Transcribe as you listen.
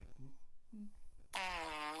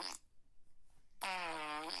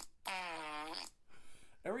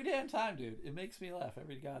damn time, dude. It makes me laugh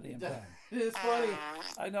every goddamn time. It's funny.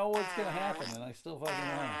 I know what's gonna happen, and I still fucking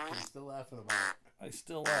laugh. I'm still laughing about it. I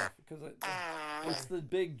still laugh because it's the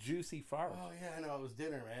big juicy fart. Oh yeah, I know. It was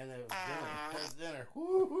dinner, man. It was dinner. It was dinner.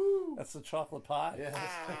 Woo-hoo. That's the chocolate pie. Yeah,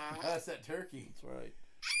 that's that turkey. That's right.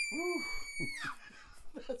 Woo.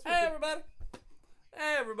 That's Hey everybody!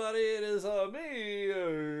 Hey everybody! It is me,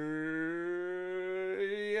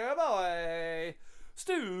 your boy,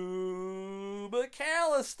 Stu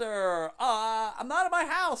McAllister. I'm not at my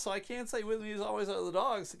house, so I can't say with me as always are the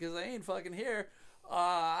dogs because I ain't fucking here.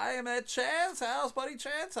 I am at Chan's house, buddy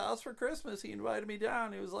Chan's house for Christmas. He invited me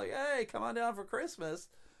down. He was like, "Hey, come on down for Christmas."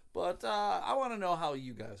 But I want to know how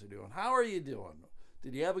you guys are doing. How are you doing?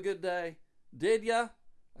 Did you have a good day? Did ya?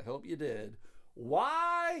 I hope you did.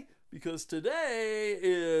 Why? Because today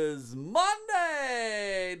is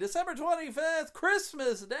Monday, December 25th,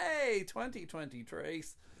 Christmas Day, 2020,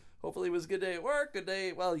 Trace. Hopefully it was a good day at work, good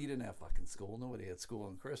day. Well, you didn't have fucking school. Nobody had school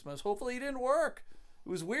on Christmas. Hopefully you didn't work. It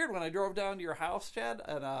was weird when I drove down to your house, Chad,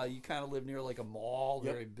 and you kind of live near like a mall,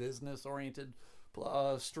 Yep. very business-oriented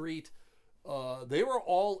street. They were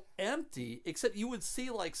all empty, except you would see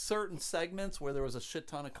like certain segments where there was a shit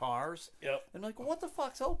ton of cars. Yep. And like, what the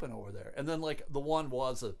fuck's open over there? And then like the one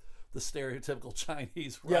was the stereotypical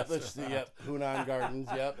Chinese Yep, restaurant. Hunan Gardens.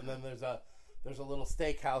 Yep, and then there's a little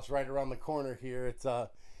steakhouse right around the corner here. It's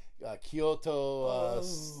Kyoto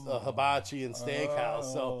Hibachi and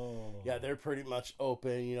Steakhouse. So yeah, they're pretty much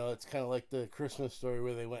open. You know, it's kind of like the Christmas story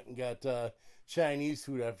where they went and got Chinese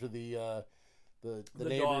food after the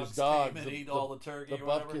neighbor's dogs came and ate all the turkey.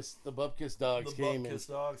 The Bupkis dogs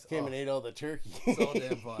came and ate all the turkey. So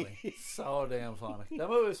damn funny. So damn funny. That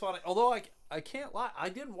movie was funny. Although I can't lie, I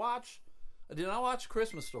did not watch A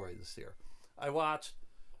Christmas Story this year. I watched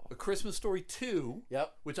A Christmas Story 2,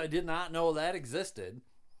 Yep. which I did not know that existed.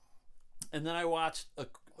 And then I watched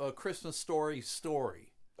A Christmas Story,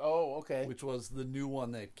 Oh, okay. which was the new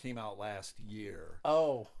one that came out last year.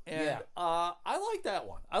 Oh, And yeah. I liked that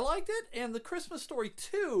one. I liked it. And The Christmas Story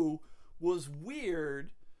 2 was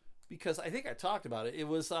weird because I think I talked about it. It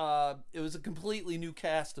was a completely new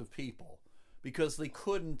cast of people because they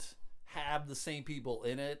couldn't have the same people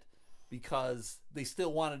in it because they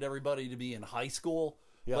still wanted everybody to be in high school.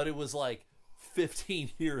 Yep. But it was like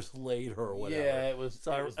 15 years later or whatever. Yeah, it was.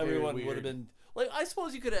 So it was very everyone weird. would have been... Like, I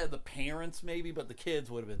suppose you could have the parents, maybe, but the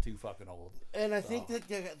kids would have been too fucking old. And I think that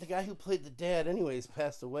the guy who played the dad, anyways,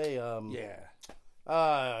 passed away.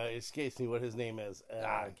 Yeah. It escapes me what his name is.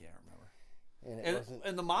 I can't remember. And it wasn't.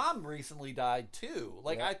 And the mom recently died, too.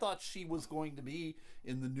 Like, Yeah. I thought she was going to be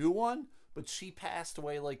in the new one, but she passed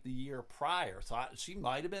away, like, the year prior. So she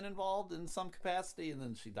might have been involved in some capacity, and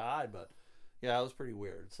then she died, but... Yeah, it was pretty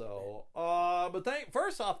weird. So, but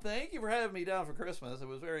first off, thank you for having me down for Christmas. It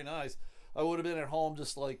was very nice. I would have been at home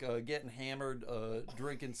just like getting hammered,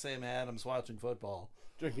 drinking Sam Adams, watching football.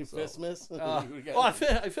 Drinking Fistmas?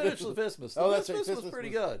 I finished the Fistmas. The that's right, Fistmas was Fistmas pretty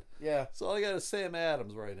was- good. Yeah. So I got a Sam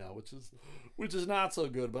Adams right now, which is not so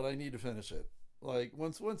good, but I need to finish it. Like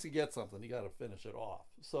once you get something, you got to finish it off.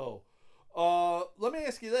 So, let me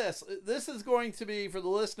ask you this. This is going to be for the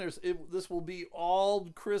listeners. This will be all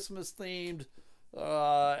Christmas themed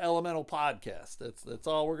elemental podcast. That's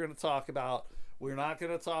all we're going to talk about. We're not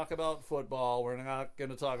going to talk about football. We're not going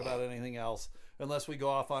to talk about anything else unless we go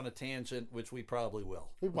off on a tangent, which we probably will.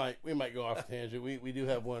 We might go off a tangent. We do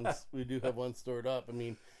have one. We do have one stored up. I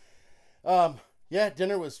mean, yeah,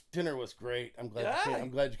 dinner was great. I'm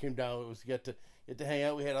glad you came down. It was to get to hang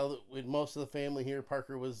out. We had most of the family here.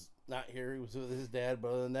 Parker was not here. He was with his dad, but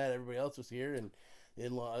other than that, everybody else was here. And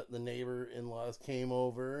the neighbor in-laws came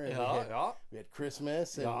over, and we had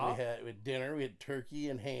Christmas, and we had dinner. We had turkey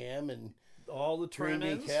and ham and all the green bean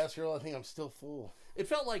trimmings. casserole. I think I'm still full. It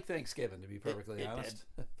felt like Thanksgiving, to be perfectly honest.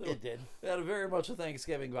 It did. It had a very much a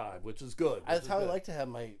Thanksgiving vibe, which is good. That's how I like to have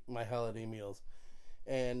my holiday meals.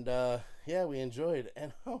 And yeah, we enjoyed.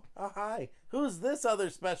 And hi, who's this other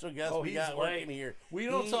special guest we he's got late. working here? We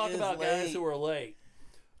don't He talk is about guys late. who are late.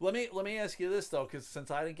 Let me ask you this though, because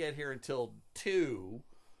since I didn't get here until 2,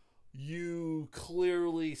 you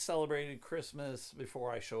clearly celebrated Christmas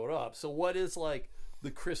before I showed up. So what is like the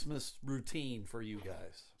Christmas routine for you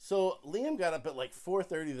guys? So Liam got up at like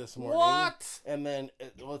 4:30 this morning. What? And then,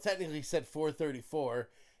 well, technically he said 4:34,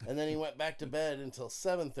 and then he went back to bed until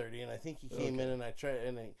 7:30. And I think he came in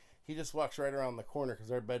and he just walks right around the corner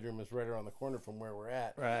because our bedroom is right around the corner from where we're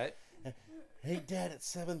at. Right. Hey, Dad,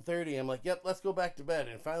 it's 7:30. I'm like, yep, let's go back to bed.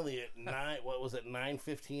 And finally at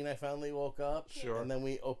 9:15, I finally woke up. Sure. And then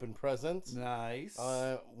we opened presents. Nice.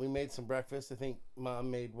 We made some breakfast. I think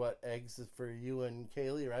Mom made eggs for you and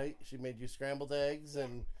Kaylee, right? She made you scrambled eggs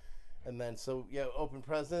and And then open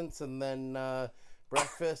presents, and then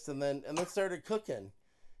breakfast, and then started cooking.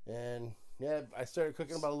 And yeah, I started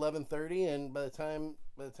cooking about 11:30, and by the time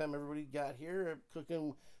everybody got here,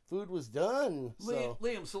 cooking food was done. So.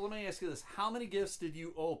 Liam, so let me ask you this: how many gifts did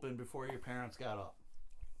you open before your parents got up?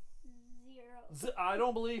 0. I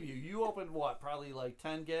don't believe you. You opened what? Probably like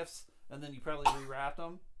 10 gifts, and then you probably rewrapped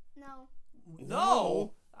them.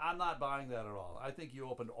 No, I'm not buying that at all. I think you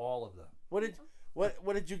opened all of them. What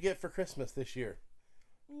did you get for Christmas this year?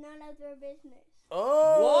 None of their business.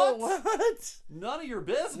 Oh, what? None of your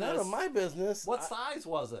business. None of my business. What size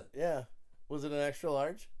was it? Yeah, was it an extra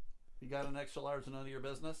large? You got an extra large and none of your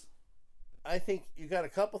business? I think you got a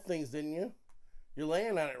couple things, didn't you? You're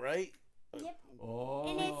laying on it, right? Yep. Oh.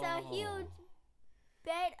 And it's a huge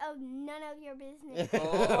bed of none of your business.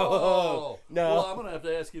 Oh. No. Well, I'm going to have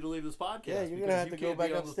to ask you to leave this podcast. Yeah, you're going to have to go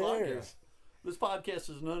back upstairs. This podcast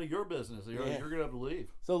is none of your business. You're going to have to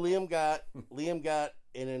leave. So Liam got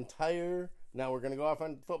an entire. Now we're going to go off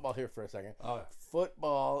on football here for a second. Oh, yeah.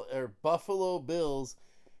 Football or Buffalo Bills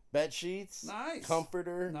bed sheets, nice,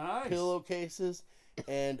 comforter, nice, pillowcases,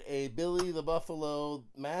 and a Billy the Buffalo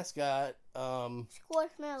mascot.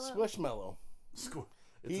 Squishmallow.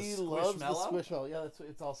 He loves the Squishmallow. Yeah,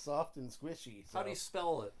 it's all soft and squishy. So. How do you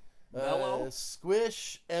spell it? Mellow?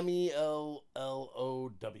 Squish, Mellow.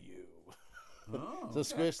 Oh, so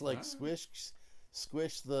squish like squish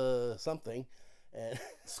the something, and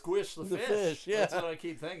squish the fish. Yeah, that's what I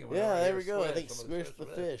keep thinking. Yeah, there we go. I think squish the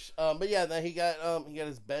fish. But yeah, then he got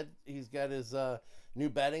his bed. He's got his new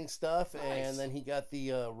bedding stuff, nice. And then he got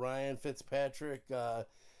the Ryan Fitzpatrick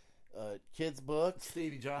kids book.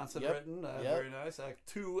 Stevie Johnson written. Very nice.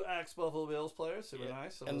 2 ex-Buffalo Bills players. Super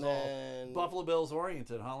nice. So and then all Buffalo Bills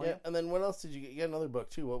oriented, huh? Yeah. And then what else did you get? You got another book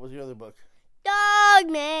too. What was your other book?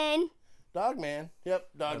 Dogman. Dogman. Yep,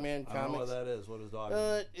 Dogman comics. I don't know what that is. What is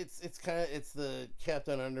Dogman? It's the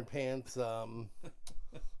Captain Underpants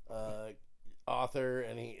author,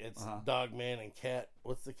 and it's Dogman and Cat.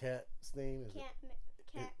 What's the cat's name? Is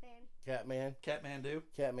Catman. Catmandu.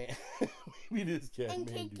 Catman. Maybe it is Catman. And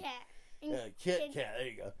Kid Cat. Kit Kat. There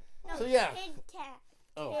you go. No, so yeah. Kid Cat.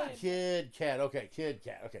 Oh, Kid Cat. Okay, Kid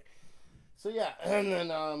Cat. Okay. So yeah, and then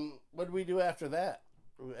what did we do after that?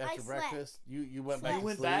 After breakfast, you went back. You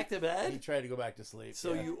went back to bed. You tried to go back to sleep.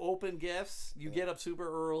 So you open gifts. You get up super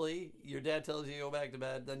early. Your dad tells you to go back to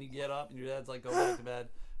bed. Then you get up, and your dad's like, "Go back to bed."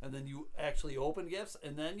 And then you actually open gifts,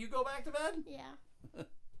 and then you go back to bed. Yeah.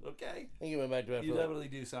 Okay. I think you went back to bed. You definitely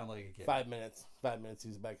do sound like a kid. 5 minutes. 5 minutes. He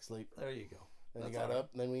was back asleep. There you go. Then he got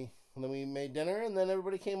up. And then we made dinner, and then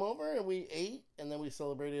everybody came over, and we ate, and then we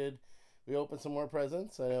celebrated. We opened some more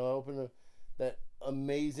presents. I opened that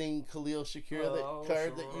amazing Khalil Shakir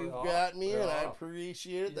card that you got me, and I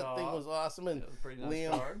appreciate it. That thing was awesome. And was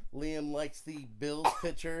nice Liam likes the Bills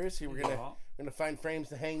pictures. We're gonna find frames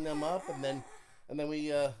to hang them up, and then we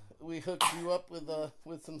hooked you up with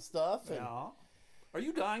some stuff. And are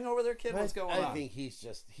you dying over there, kid? What's going on? I think he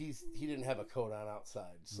didn't have a coat on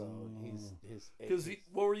outside, so because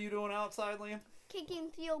what were you doing outside, Liam?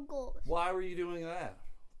 Kicking field goals. Why were you doing that?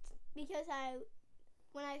 Because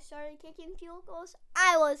when I started kicking field goals,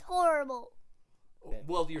 I was horrible.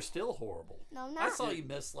 Well, you're still horrible. No, I'm not. I saw you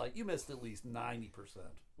missed at least 90%.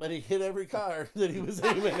 But he hit every car that he was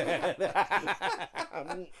aiming at.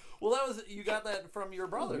 Well, you got that from your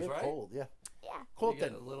brothers, right? Cold, yeah. Yeah. Cold. You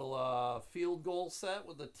got a little field goal set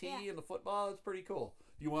with the tee and the football. It's pretty cool.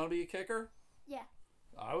 Do you want to be a kicker? Yeah.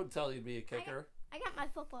 I would tell you to be a kicker. I got my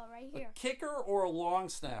football right here. A kicker or a long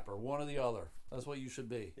snapper, one or the other. That's what you should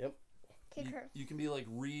be. Yep. Kicker. You can be like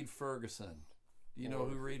Reed Ferguson. Do you know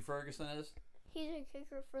who Reed Ferguson is? He's a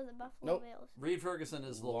kicker for the Buffalo Bills. Reed Ferguson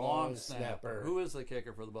is the long snapper. Who is the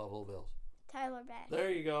kicker for the Buffalo Bills? Tyler Bass. There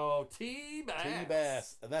you go. T-Bass.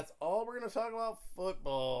 T-Bass. And that's all we're going to talk about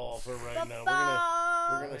football for right now.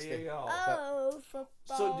 We're going to stay. Football.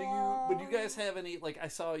 So would you guys have any, like I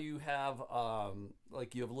saw you have,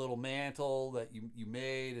 you have a little mantle that you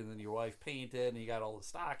made and then your wife painted and you got all the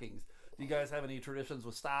stockings. Do you guys have any traditions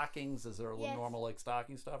with stockings? Is there a little normal like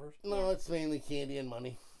stocking stuffers? No, it's mainly candy and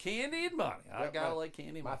money. Candy and money. I gotta like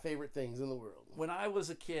candy and money. My favorite things in the world. When I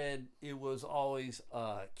was a kid, it was always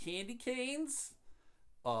candy canes,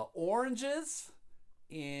 oranges,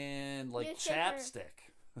 and like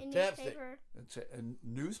chapstick. And newspaper. And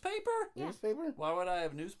newspaper? Yeah. Newspaper? Why would I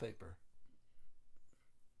have newspaper?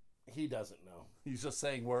 He doesn't know. He's just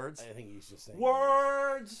saying words? I think he's just saying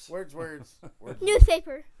words. Words.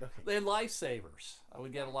 Newspaper. Okay. They had lifesavers. I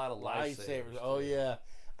would get a lot of lifesavers. Oh, yeah.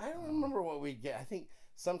 I don't remember what we'd get. I think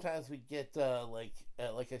sometimes we'd get, like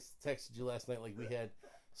I texted you last night, like we had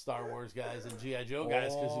Star Wars guys and G.I. Joe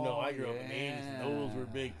guys, because, I grew up in the 80s, and those were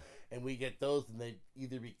big. and we get those, and they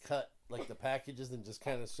either be cut like the packages and just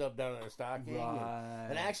kind of shoved down in our stocking. Right.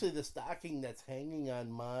 And actually, the stocking that's hanging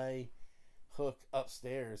on my hook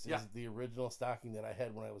upstairs is the original stocking that I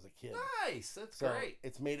had when I was a kid. Nice. That's So great.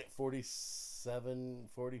 it's made it 40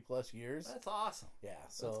 plus years. That's awesome. Yeah,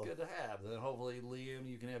 so That's good to have. Then hopefully, Liam,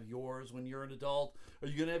 you can have yours when you're an adult. Are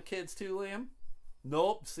you gonna have kids too, Liam?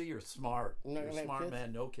 Nope. See, you're smart. I'm not You're a gonna have smart kids?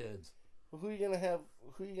 man. No kids. Who are you gonna have?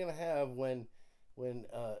 Who are you gonna have when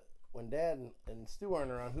Dad and Stu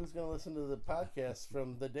aren't around? Who's gonna listen to the podcast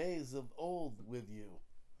from the days of old with you?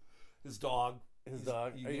 His dog. His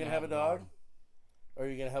dog. Are you gonna have a dog? Or are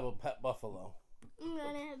you gonna have a pet buffalo? I'm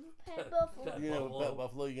gonna have a pet buffalo. Pet You gonna have a buffalo. pet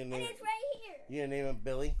buffalo? You gonna And name it's right here. you gonna name him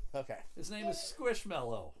Billy? Okay. His name is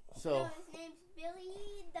Squishmallow. So No, his name's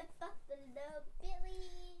Billy the Buffalo.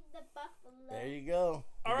 Billy the Buffalo. there you go.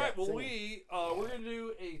 All You right. got Well, singing. we're gonna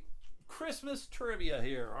do a Christmas trivia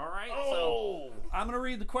here. All right. So Oh. I'm gonna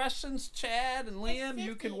read the questions. Chad and Liam,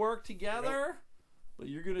 you can 50. work together, but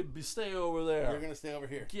you're gonna stay over there. You're gonna stay over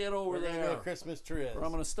here. Get over We're gonna there. go Christmas trees. Or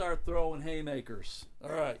I'm going to start throwing haymakers. All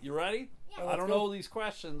right, you ready? Yeah. I Let's don't go. know these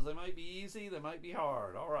questions. They might be easy, they might be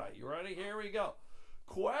hard. All right, you ready? Here we go.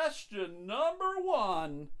 Question number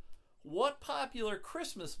 1. What popular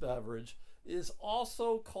Christmas beverage is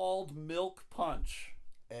also called milk punch?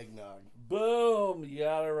 Eggnog. Boom, you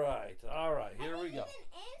got it right. All right, here we go. I didn't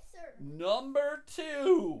even answer. Number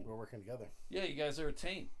 2. We're working together. Yeah, you guys are a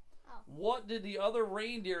team. Oh. What did the other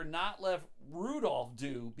reindeer not let Rudolph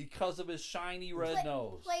do because of his shiny red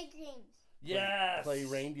nose? Play games. Yes. Play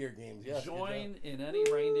reindeer games. Yes. good Join job. in any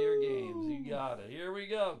reindeer games. You got it. Here we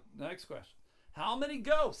go. Next question. How many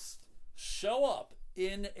ghosts show up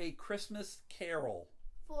in A Christmas Carol?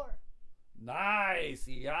 4. Nice.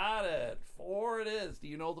 You got it. 4 it is. Do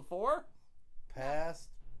you know the 4? Past,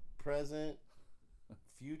 present,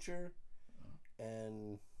 future,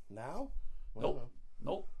 and now. I don't Nope. know.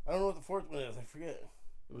 Nope. I don't know what the fourth one is. I forget.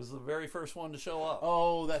 It was the very first one to show up.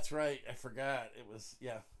 Oh, that's right. I forgot. It was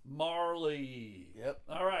Marley. Yep.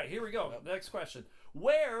 All right, here we go. Yep. Next question.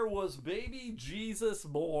 Where was baby Jesus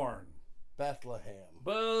born? Bethlehem.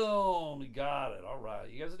 Boom. You got it. All right.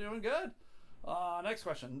 You guys are doing good. Next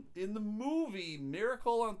question. In the movie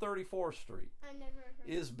Miracle on 34th Street I never heard.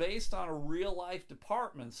 is based on a real life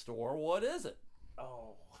department store. What is it?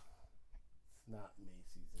 Oh, it's not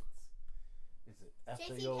Macy's. Is it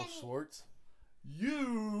JC FAO Penney. Schwartz?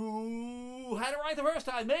 You had it right the first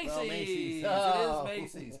time. Macy's. Well, Macy's. It Oh. is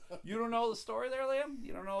Macy's. You don't know the story there, Liam?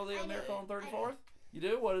 You don't know the I do. Miracle on I 34th? You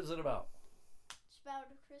do? What is it about? It's about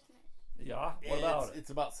Christmas. Yeah. What about it? It's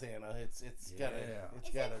about Santa. It's got Yeah. a It's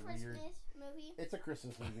got a a Christmas weird. movie. It's a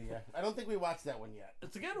Christmas movie. Yeah. I don't think we watched that one yet.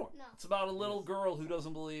 It's a good one. No. It's about a little girl who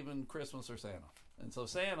doesn't believe in Christmas or Santa. And so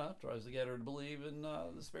Santa tries to get her to believe in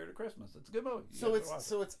the spirit of Christmas. It's a good movie. You So guys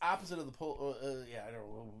should watch it's opposite of the yeah. I don't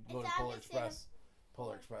know. We'll go It's to Polar opposite Express.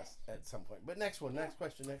 Polar Express at some point. But next one. Next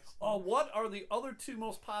question. Next. What are the other 2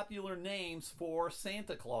 most popular names for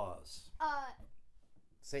Santa Claus?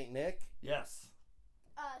 Saint Nick. Yes.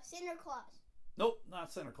 Santa Claus. Nope,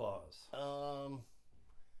 not Santa Claus. Oh.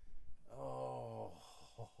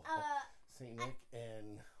 Saint Nick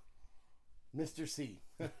and Mr. C.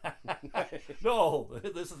 No,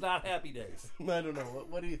 this is not Happy Days. I don't know.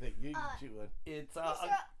 What do you think? You shoot one. It's Mr.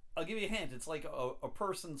 I'll give you a hint. It's like a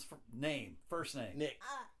person's name, first name. Nick.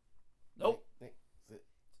 Nope. Nick. Is it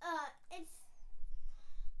It's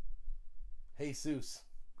Jesus.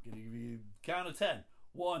 Gonna give you count of 10.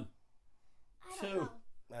 1. I 2. don't know.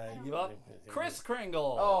 Give up. Chris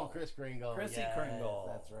Kringle. Oh, Chris Kringle. Chrissy Yes, Kringle.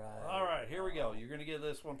 That's right. All right, here we go. You're going to get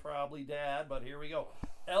this one probably, Dad, but here we go.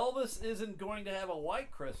 Elvis isn't going to have a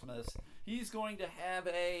white Christmas. He's going to have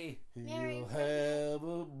a... He'll have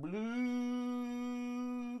a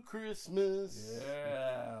blue Christmas.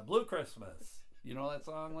 Yeah, Blue Christmas. You know that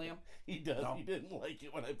song, Liam? He does. No. He didn't like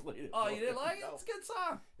it when I played it. Oh, for you didn't him. like it? No. It's a good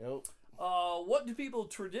song. Nope. What do people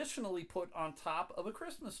traditionally put on top of a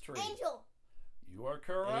Christmas tree? Angel. You are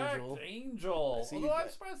correct. Angel. Angel. See, Although I'm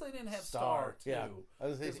that- surprised they didn't have Star, Star, too. yeah. I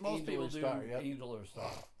was gonna say Because most Angel people or do Star, yep. Angel or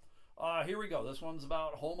Star. Here we go. This one's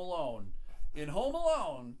about Home Alone. In Home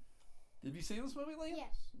Alone, have you seen this movie, Liam?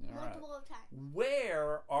 Yes. All right. Multiple of times.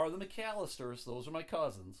 Where are the McAllisters? Those are my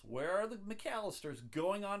cousins. Where are the McAllisters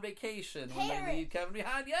going on vacation when they Paris. leave Kevin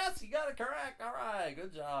behind? Yes, you got it correct. All right,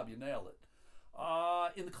 good job. You nailed it.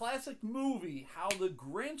 In the classic movie How the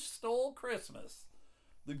Grinch Stole Christmas,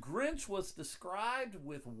 the Grinch was described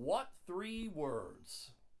with what 3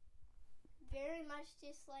 words? Very much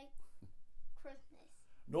just like Christmas.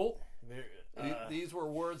 Nope. There, These were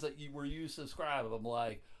words that were used to describe them,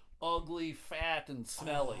 like ugly, fat, and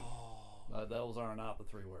smelly. Those are not the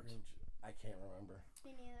 3 words. I can't remember.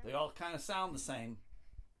 Me neither. They all kind of sound the same.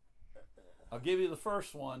 I'll give you the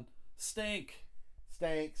first one. Stink.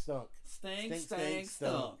 Stank, stunk. Stink, Stink, stank, stink,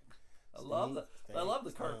 stunk. stunk. I love the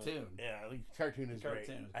Stank, cartoon. Yeah, the cartoon is great.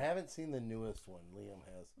 Cartoon is I haven't seen the newest one. Liam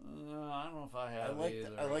has. I don't know if I have either.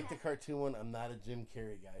 I like the cartoon one. I'm not a Jim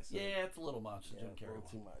Carrey guy. So Yeah, it's a little much. yeah, Jim a Carrey. little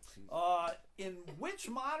too much. In which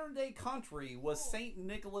modern day country was Saint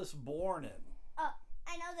Nicholas born in?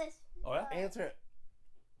 I know this. Oh yeah. Answer it.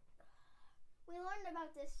 We learned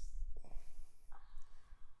about this.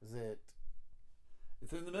 Is it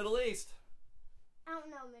It's in the Middle East. I don't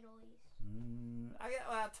know Middle East.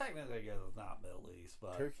 Technically, I guess it's not Middle East,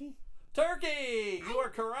 but Turkey? Turkey. You are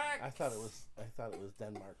correct. I thought it was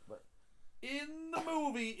Denmark, but In the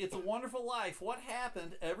movie It's a Wonderful Life, what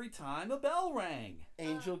happened every time a bell rang?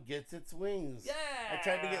 Angel Gets Its Wings. Yeah. I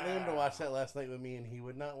tried to get Liam to watch that last night with me, and he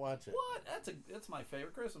would not watch it What? That's my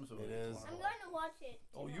favorite Christmas movie. It is. I'm going to watch it.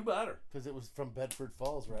 Oh, you better. because it was from Bedford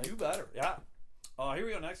Falls, right? You better. Yeah. Here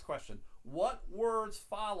we go. Next question. What words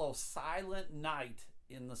follow Silent Night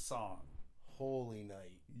in the song? Holy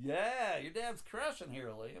night. Yeah, your dad's crushing here,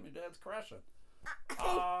 Liam. Your dad's crushing.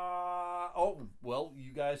 Well,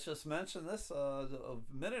 you guys just mentioned this a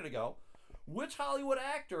minute ago. Which Hollywood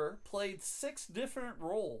actor played 6 different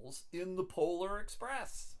roles in The Polar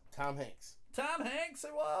Express? Tom Hanks. Tom Hanks,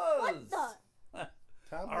 it was. What the?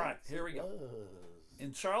 Tom All right, Hanks here we go. was.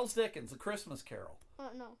 In Charles Dickens' A Christmas Carol, I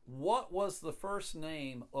don't know. what was the first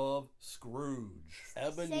name of Scrooge?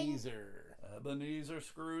 Ebenezer. Ebenezer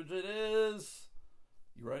Scrooge it is.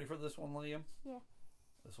 You ready for this one, Liam? Yeah.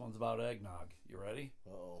 This one's about eggnog. You ready?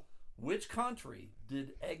 Oh. Which country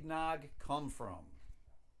did eggnog come from?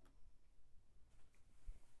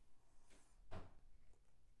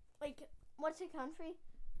 Like, what's a country?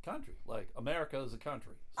 Country. Like, America is a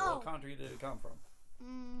country. So Oh. what country did it come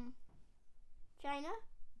from? China?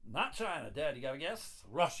 Not China. Dad, you got a guess?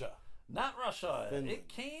 Russia. Not Russia. Finland. It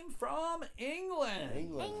came from England.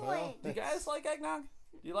 England. England. Do you guys like eggnog?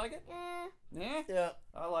 Do you like it? Eh, Yeah? Yeah.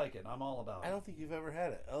 I like it. I'm all about I it. don't think you've ever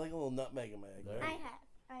had it. I like a little nutmeg in my egg. There I have.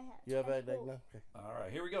 You have That's egg cool. now? Okay. All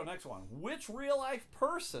right, here we go. Next one. Which real life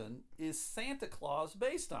person is Santa Claus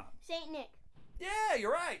based on? Saint Nick. Yeah,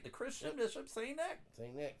 you're right. The Christian Bishop St. Nick.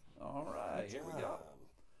 St. Nick. All right, here we go.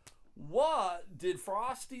 Um, What did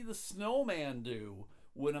Frosty the Snowman do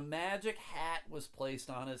when a magic hat was placed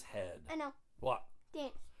on his head? I know. What?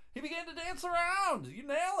 Dance. He began to dance around. You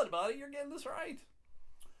nailed it, buddy. You're getting this right.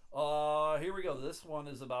 Here we go. This one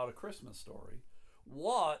is about a Christmas story.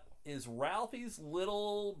 What is Ralphie's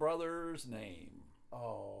little brother's name?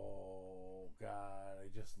 Oh, God. I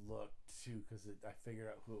just looked, too, because I figured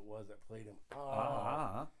out who it was that played him.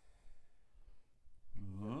 Oh.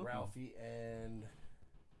 Ralphie and...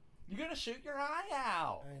 You're going to shoot your eye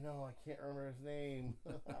out. I know, I can't remember his name.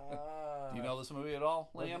 Do you know this movie at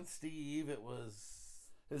all, Liam? Wasn't Steve, it was...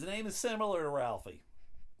 His name is similar to Ralphie.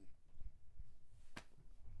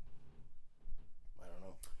 I don't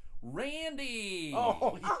know. Randy.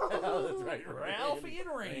 Oh, yeah, that's right. Ralphie and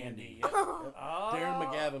Randy. Yep. Oh. Darren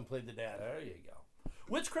McGavin played the dad. There you go.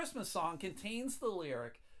 Which Christmas song contains the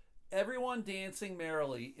lyric, "Everyone dancing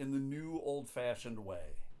merrily in the new old-fashioned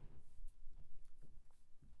way"?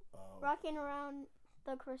 Rocking around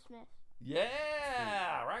the Christmas.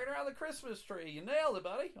 Yeah, right around the Christmas tree. You nailed it,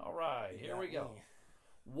 buddy. All right, here we go.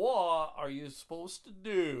 What are you supposed to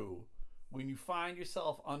do when you find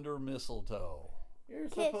yourself under mistletoe? You're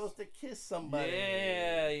Kiss. supposed to kiss somebody.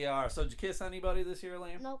 Yeah, you are. So did you kiss anybody this year,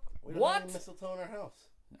 Liam? Nope. We don't What? have any mistletoe in our house.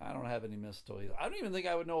 I don't have any mistletoe either. I don't even think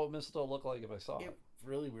I would know what mistletoe looked like if I saw it. It's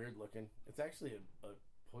really weird looking. It's actually a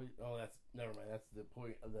oh, that's never mind. That's the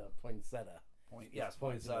poinsettia. Yes,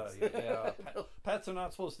 Poinsettias. poinsettia. Yeah, pets are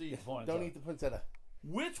not supposed to eat poinsettia. Don't eat the poinsettia.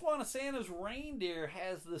 Which one of Santa's reindeer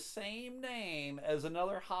has the same name as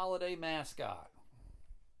another holiday mascot?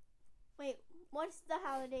 Wait, what's the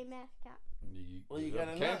holiday mascot? Well, you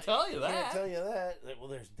gotta know. Can't tell you that. Can't tell you that. Well,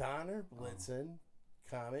 there's Donner, Blitzen,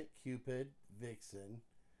 Comet, Cupid, Vixen.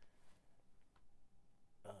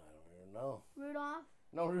 I don't even know. Rudolph.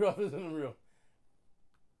 No, Rudolph isn't real.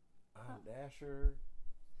 Dasher,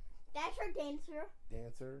 Dasher, Dancer.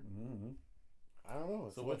 Dancer. Mm-hmm. I don't know.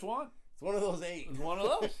 It's So which one? It's one of those 8. It's one of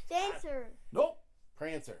those? Dancer. Nope.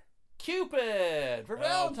 Prancer. Cupid for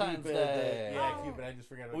Valentine's Cupid, Day. Yeah, Oh. Cupid. I just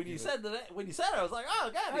forgot about When Cupid. you said that, I was like, oh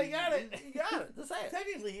god, I got it. You got it. Just say it.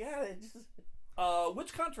 Technically, yeah. It just...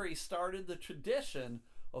 Which country started the tradition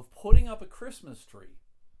of putting up a Christmas tree?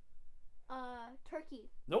 Turkey.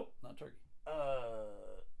 Nope, not Turkey.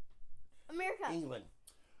 America. England.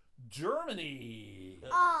 Germany.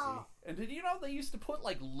 Oh. And did you know they used to put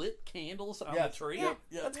like lit candles on Yes. the tree? Yeah.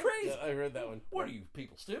 That's crazy. Yeah, I heard that one. What are you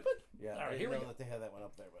people stupid? Yeah, All I right, didn't here we know go. that they had that one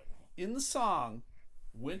up there, but In the song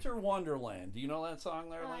Winter Wonderland, do you know that song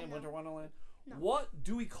there, Lane? No. Winter Wonderland? No. What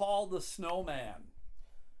do we call the snowman?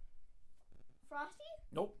 Frosty?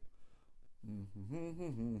 Nope.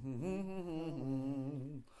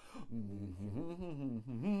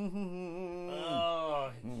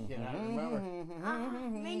 oh, yeah, I remember.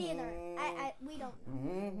 Me neither. We don't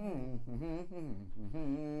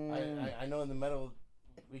know. I know in the meadow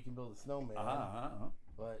we can build a snowman, but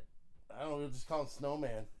I don't know. We'll just call him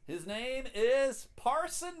Snowman. His name is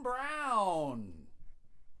Parson Brown.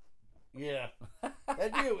 Yeah,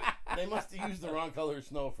 they must have used the wrong color of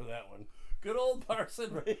snow for that one. Good old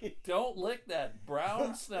Parson. Don't lick that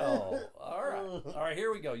brown snow. All right,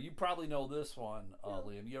 here we go. You probably know this one,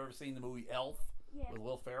 Liam. You ever seen the movie Elf Yeah. with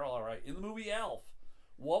Will Ferrell? All right. In the movie Elf,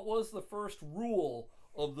 what was the first rule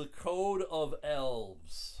of the Code of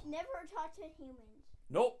Elves? Never talk to humans.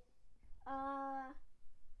 Nope.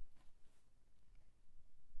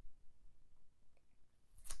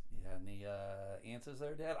 You got any answers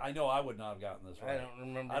there, Dad? I know I would not have gotten this right. I don't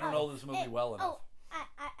remember. I don't know this movie well enough.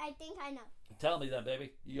 I think I know. Tell me that,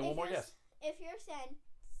 baby. You get one more guess. If you're sad,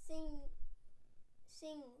 sing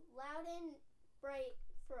loud and bright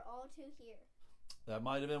for all to hear. That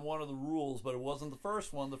might have been one of the rules, but it wasn't the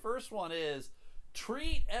first one. The first one is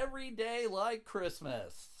treat every day like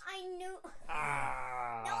Christmas. I knew.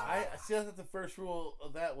 I see. I thought the first rule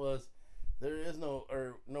of that was there is no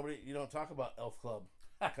or nobody. You don't talk about Elf Club.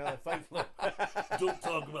 Kind of like Fight Club. Don't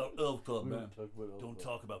talk about Elf Club, man. Don't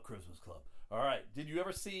Talk about Christmas Club. All right. Did you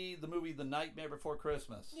ever see the movie The Nightmare Before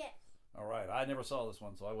Christmas? Yes. All right. I never saw this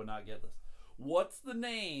one, so I would not get this. What's the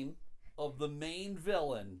name of the main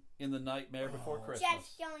villain in The Nightmare Before Christmas? Jack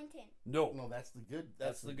Skellington. No. No, that's the good.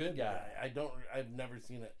 That's the good guy. I've never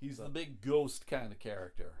seen it. He's so. the big ghost kind of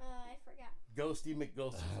character. I forgot. Ghosty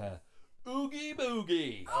McGhosty. Oogie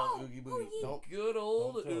Boogie. Oogie Boogie. Don't. Good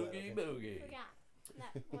old Don't throw that, Oogie okay. Boogie. Forgot.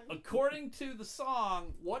 That one. According to the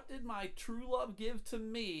song, what did my true love give to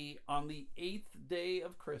me on the 8th day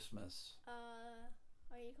of Christmas?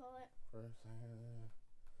 What do you call it?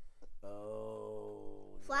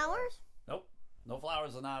 Oh. Flowers? Nope. No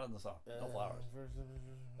flowers are not in the song. No flowers.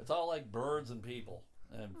 It's all like birds and people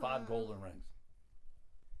and 5 golden rings.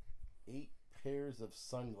 8 pairs of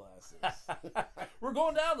sunglasses. We're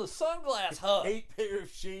going down the sunglass hub. 8 pair of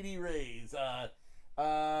shady rays.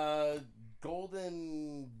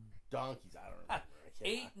 Golden donkeys. I don't remember.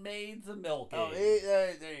 8 maids of milking. Oh, 8. There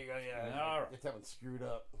you go. Yeah. All right. Get that one screwed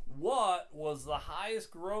up. What was the highest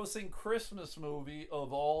grossing Christmas movie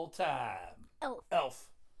of all time? Elf.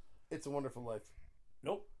 It's a Wonderful Life.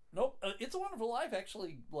 Nope. It's a Wonderful Life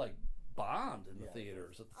actually like bombed in the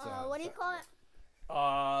theaters at the time. What do you call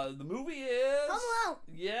it? The movie is Home Alone.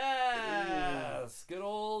 Yes, good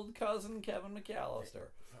old cousin Kevin McAllister,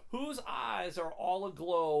 whose eyes are all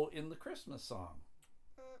aglow in the Christmas song.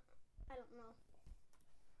 I don't know.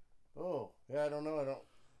 Oh, yeah, I don't know.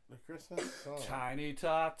 The Christmas song. Tiny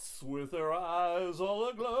Tots with her eyes all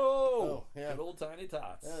aglow. Oh, yeah. Good old Tiny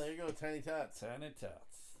Tots. Yeah, there you go, Tiny Tots. Tiny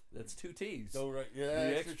Tots. That's 2 T's. Go right. Yeah,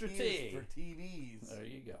 The extra extra T's T. for TVs. There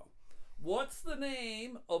you go. What's the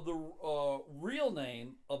name of the real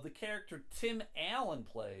name of the character Tim Allen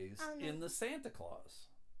plays in the Santa Claus?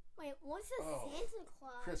 Wait, what's the Santa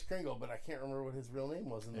Claus? Chris Kringle, but I can't remember what his real name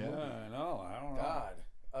was in the movie. I know. I don't know.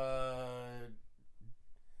 God.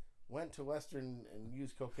 Went to Western and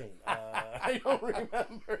used cocaine. I don't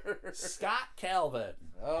remember. Scott Calvin.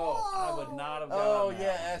 Oh. I would not have gotten Oh, that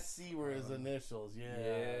yeah, one. SC were his initials.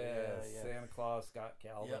 Yeah. Santa Claus, Scott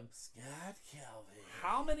Calvin. Yep, Scott Calvin.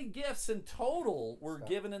 How many gifts in total were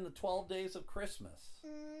given in the 12 days of Christmas?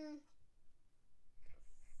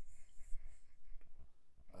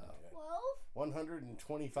 12?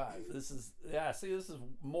 125. This is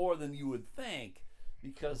more than you would think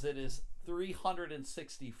because it is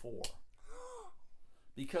 364.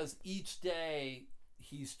 Because each day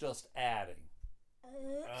he's just adding.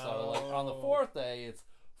 So like on the 4th day it's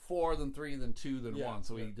 4 then 3 then 2 then 1,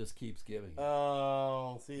 so he just keeps giving.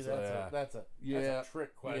 Oh, see, So, that's a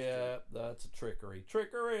trick question. Yeah, that's a trickery.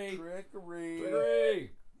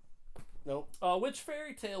 Nope. Which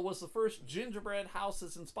fairy tale was the first gingerbread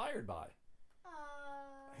houses inspired by?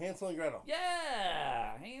 Hansel and Gretel.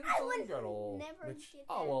 Yeah, Hansel and Gretel. Never get that.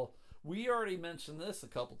 Oh, well, we already mentioned this a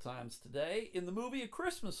couple times today. In the movie A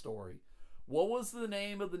Christmas Story, what was the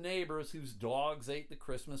name of the neighbors whose dogs ate the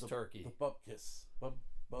Christmas turkey? The Bupkis.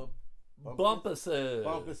 Bumpuses.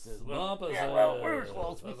 Bumpuses. Bumpuses. Yeah, well,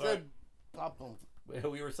 we said Pop them.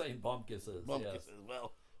 We were saying bumpkisses. Bupkis Yes. as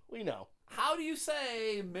well. We know. How do you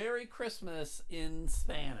say Merry Christmas in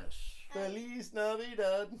Spanish? Feliz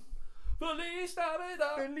Navidad. Feliz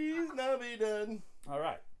Navidad. Feliz Navidad. All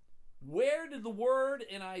right. Where did the word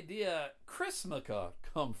and idea Chrismica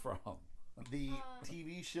come from? The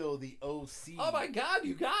TV show, The OC. Oh my God,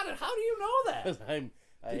 you got it. How do you know that?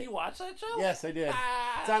 Did you watch that show? Yes, I did.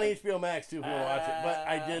 It's on HBO Max too if you want to watch it. But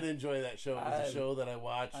I did enjoy that show. It was a show that I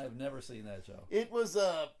watched. I've never seen that show. It was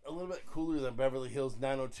a little bit cooler than Beverly Hills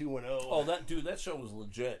 90210. Oh, that show was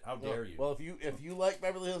legit. How dare you? Well, if you like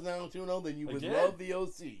Beverly Hills 90210, then you would did? love The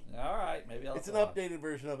OC. All right, maybe I'll. It's an updated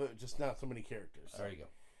version of it, just not so many characters. There you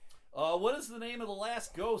go. What is the name of the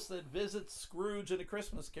last ghost that visits Scrooge in A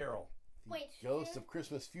Christmas Carol? Wait, Ghost of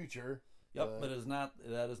Christmas Future. Yep, but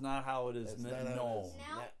that is not how it is known.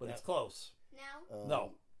 Now? But it's close. Now?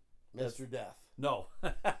 No. Mr. Death. No.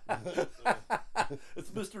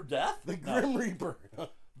 It's Mr. Death? The Grim Reaper.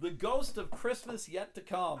 The Ghost of Christmas Yet to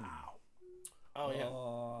Come. Oh, yeah.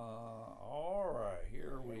 All right,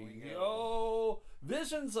 here we go.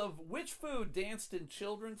 Visions of which food danced in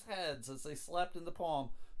children's heads as they slept in the poem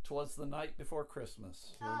 "'Twas the Night Before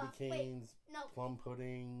Christmas"? Candy wait, canes. no. Plum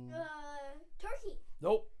pudding. Turkey.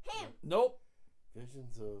 Nope. Ham. Nope.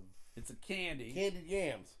 Visions of It's a candy. candied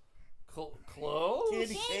yams. Close?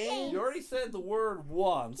 Candy canes. You already said the word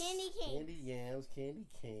once. Candy cane. Candy yams. Candy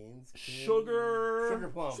canes. Sugar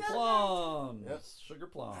plums. Sugar- plums. Yep. Sugar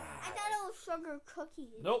plums. I thought it was sugar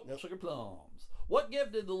cookies. Nope. Sugar plums. What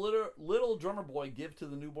gift did the little drummer boy give to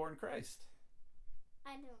the newborn Christ?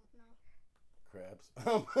 I don't know. Crabs.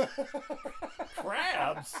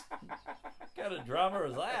 Crabs? What kind of drummer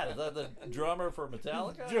is that? Is that the drummer for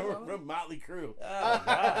Metallica? Drummer from Motley Crue. Oh,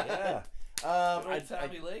 God, yeah.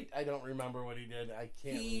 Tommy Lee. I don't remember what he did. I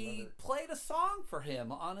can't He remember. played a song for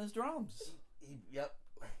him on his drums.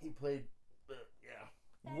 He played. Yeah.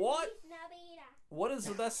 What is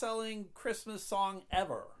the best-selling Christmas song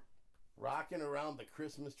ever? Rocking Around the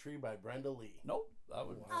Christmas Tree by Brenda Lee. Nope. That's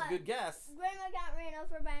a good guess. Grandma got ran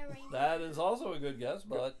over by a reindeer. That is also a good guess,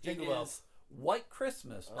 but Jingle it Bells. is White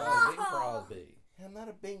Christmas by Oh. Bing Crosby. Yeah, I'm not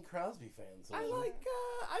a Bing Crosby fan. So I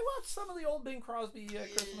watched some of the old Bing Crosby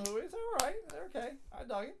Christmas movies. They're all right. They're okay. I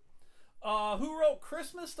dug it. Who wrote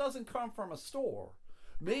 "Christmas Doesn't Come from a Store"?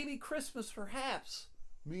 Maybe Christmas, perhaps,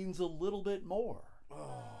 means a little bit more.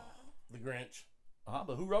 The Grinch.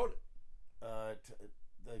 But who wrote it?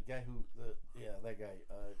 The guy who that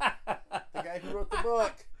guy. The guy who wrote the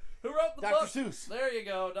book. Who wrote the Dr. book? Seuss. There you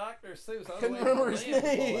go, Dr. Seuss. I was Couldn't waiting remember for his Liam to pull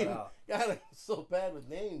it name. out. God, I'm so bad with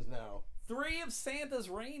names now. 3 of Santa's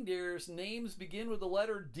reindeers' names begin with the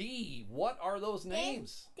letter D. What are those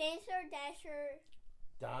names? Dancer, Dasher,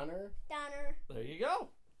 Donner. Donner. There you go.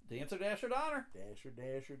 Dancer, Dasher, Donner. Dasher,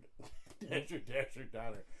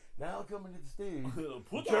 Donner. Now coming to the stage.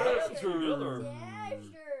 Put your your hands hands together.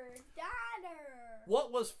 Dasher, Donner.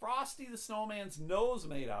 What was Frosty the Snowman's nose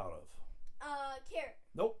made out of? Carrot.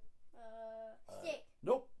 Nope. Stick.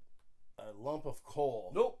 Nope. A lump of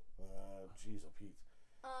coal. Nope. Jeez, oh Pete.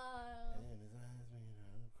 And his eyes made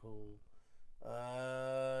out of coal.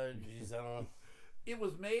 Jeez, I don't know. It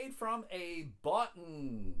was made from a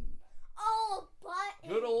button. Oh,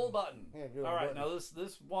 button. Good old button. Yeah, good All old right, button.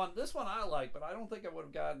 now this one I like, but I don't think I would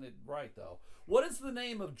have gotten it right though. What is the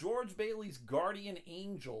name of George Bailey's guardian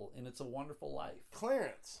angel in It's a Wonderful Life?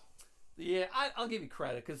 Clarence. Yeah, I'll give you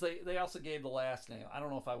credit because they also gave the last name. I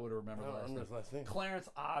don't know if I would have remembered I don't the remember last his last name. Clarence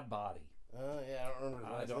Oddbody. Yeah, I don't remember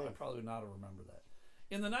his last I name. probably not have remembered that.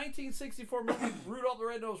 In the 1964 movie Rudolph the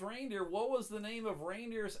Red-Nosed Reindeer, what was the name of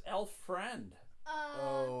reindeer's elf friend?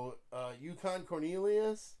 Yukon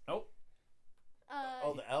Cornelius. Nope.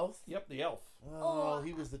 The elf. Yep, the elf. Oh,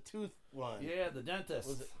 he was the tooth one. Yeah, the dentist.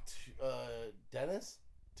 Was it Dennis?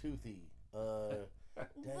 Toothy.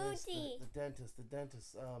 Dennis, Booty. the dentist.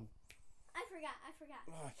 I forgot.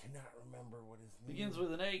 Oh, I cannot remember what his name. Begins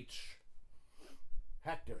with an H.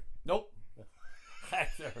 Hector. Nope.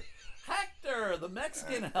 Hector, the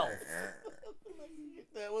Mexican elf.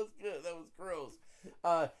 That was good. That was gross.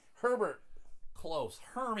 Herbert. Close.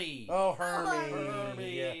 Hermie. Oh, Hermie.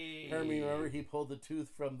 Hermie. Yeah. Hermie, remember he pulled the tooth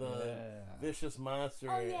from the vicious monster.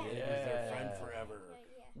 Oh, and yeah. He was their friend forever.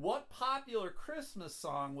 Yeah. What popular Christmas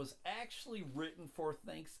song was actually written for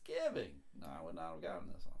Thanksgiving? No, I would not have gotten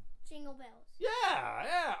this one. Jingle bells.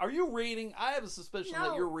 Yeah. Are you reading? I have a suspicion that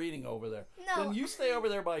No. you're reading over there. No. Then you stay over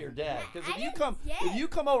there by your dad. Because I if didn't you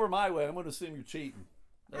come over my way, I'm going to assume you're cheating.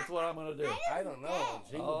 That's what I'm going to do. I don't know.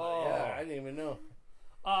 Jingle Oh. Yeah, I didn't even know.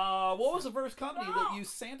 What was the first company that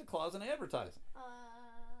used Santa Claus in advertising?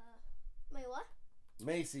 Wait, what?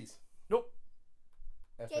 Macy's. Nope.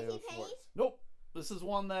 FAO JCPenney's? Schwartz. Nope. This is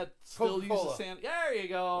one that still Coca-Cola. uses Santa. There you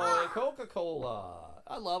go. Ah. Coca-Cola.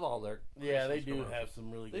 I love all their Yeah, they Christmas do commercials. have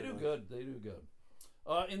some really They good do ones. good. They do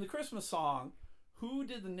good. In the Christmas song, who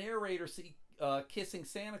did the narrator see kissing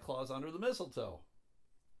Santa Claus under the mistletoe?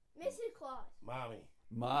 Mrs. Claus. Mommy.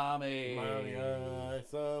 Mommy. Mommy, I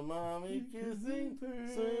saw Mommy kissing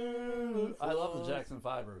Santa I love the Claus. Jackson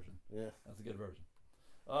 5 version. Yeah. That's a good version.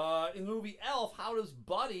 In the movie Elf, how does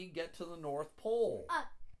Buddy get to the North Pole?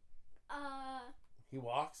 He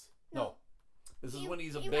walks? No. This is when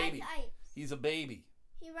he's a he baby. Rides ice. He's a baby.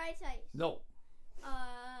 He rides ice. No.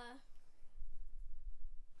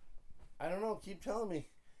 I don't know. Keep telling me.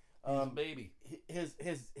 He's a baby.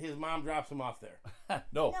 His mom drops him off there.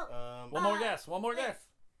 No. No. One more guess. One more guess.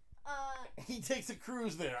 He takes a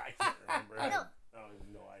cruise there. I can't remember. No. I have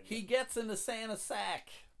no idea. He gets into Santa's sack.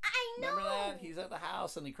 I know. Remember that? He's at the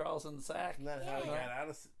house and he crawls in the sack. Isn't that how he Yeah. got out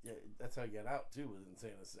of? Yeah, that's how he got out too. Was in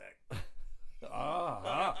Santa's sack.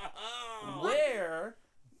 Uh-huh.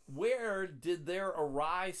 Where did there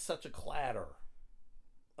arise such a clatter?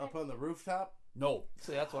 Up on the rooftop. No.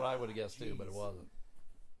 See, that's what I would have guessed too, but it Jeez. wasn't.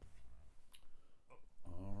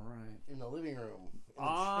 All right. In the living room. In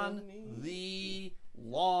On chimney. the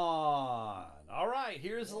lawn. All right,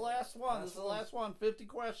 here's the last one. This is the last one. 50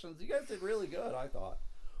 questions. You guys did really good, I thought.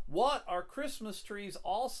 What are Christmas trees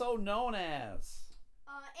also known as?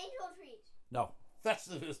 Angel trees. No.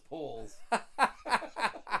 Festivus poles.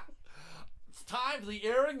 It's time for the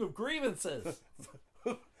airing of grievances.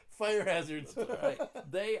 Fire hazards. Right.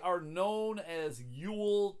 They are known as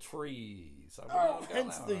Yule trees. I mean, Oh, I've got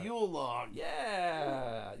hence that the right. Yule log.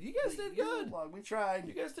 Yeah. You guys The did Yule good. log. We tried.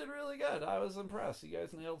 You guys did really good. I was impressed. You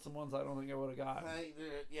guys nailed some ones I don't think I would have gotten.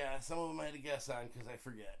 Yeah, some of them I had to guess on because I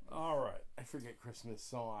forget. All right. I forget Christmas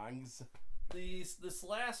songs. This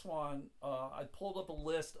last one, I pulled up a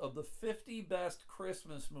list of the 50 best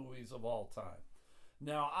Christmas movies of all time.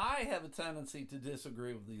 Now, I have a tendency to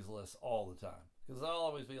disagree with these lists all the time because I'll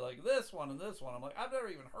always be like, this one and this one. I'm like, I've never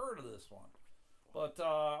even heard of this one. But,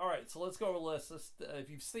 all right, so let's go over the list. If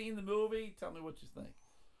you've seen the movie, tell me what you think.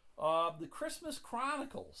 The Christmas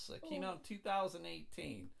Chronicles that came out in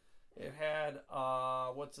 2018. It had,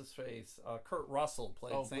 what's his face? Kurt Russell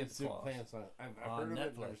played Santa Claus. I've heard of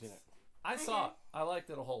it, never seen it. I saw it. I liked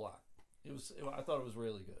it a whole lot. I thought it was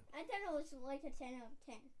really good. I thought it was like a 10 out of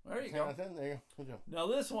 10. There you 10 go. out of 10, there you go. Good job. Now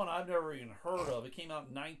this one I've never even heard of. It came out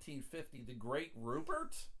in 1950. The Great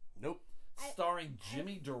Rupert, Nope. starring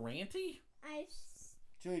Jimmy Durante.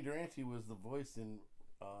 Jimmy Durante was the voice in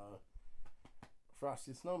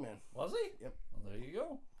Frosty the Snowman. Was he? Yep. Well, there you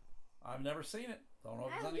go. I've never seen it. Don't know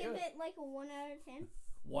if it's I'll any give good. it like a 1 out of 10.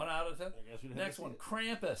 1 out of 10. I guess we'd have Next to one, see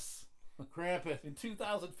Krampus. it. Krampus. In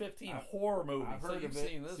 2015, horror movie. I've So heard you've of it.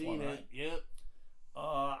 seen this seen one, it. right? Yep.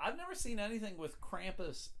 I've never seen anything with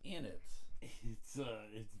Krampus in it. It's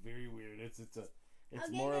very weird. It's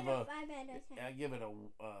I'll more give of it a. a 5 out of 10. I give it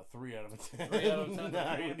a 3 out of 10. 3 out of 10 for Nah,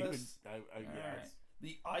 I wouldn't Krampus? even- I All guess. right.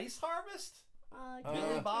 The Ice Harvest. Ten Billy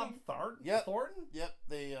out of Bob 10. Thornton. Yep.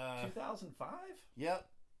 They 2005. Yep.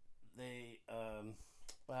 They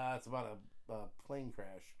it's about a plane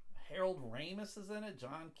crash. Harold Ramis is in it.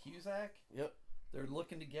 John Cusack. Yep. They're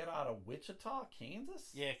looking to get out of Wichita,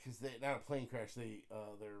 Kansas. Yeah, because they not a plane crash. They're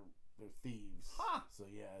thieves. Huh. So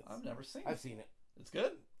yeah, I've never seen I've it. seen it. It's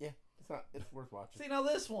good. Yeah, it's worth watching. See, now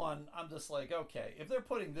this one, I'm just like, okay, if they're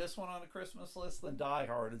putting this one on a Christmas list, then Die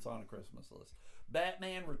Hard is on a Christmas list.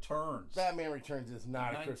 Batman Returns. Batman Returns is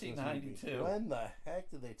not a Christmas movie. 1992. When the heck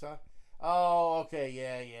did they talk? Oh, okay,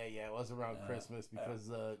 yeah. It was around Christmas because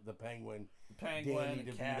the Penguin. Penguin, Danny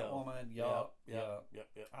DeVito. Catwoman. Yup. Yep.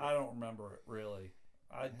 I don't remember it really.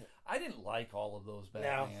 I didn't like all of those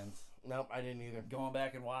Batmans. Nope, I didn't either. Going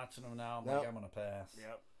back and watching them now, I'm Nope. like, I'm gonna pass.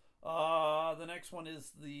 Yep. The next one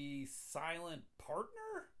is The Silent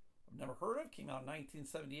Partner. I've never heard of. Came out in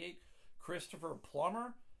 1978. Christopher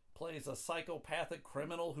Plummer plays a psychopathic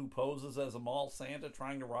criminal who poses as a mall Santa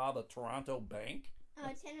trying to rob a Toronto bank. 10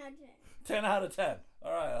 out of 10. 10 out of 10.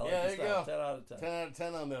 All right, I like Yeah, this there you stuff. go. 10 out of 10. 10 out of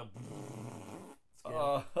 10 on the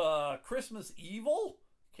scale. Christmas Evil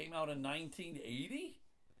came out in 1980.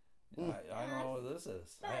 I don't know what this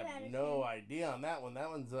is. I 5 out have of no 10. idea on that one. That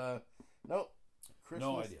one's nope.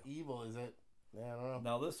 Christmas idea. Evil, is it? Yeah, I don't know.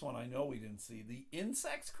 Now this one I know we didn't see. The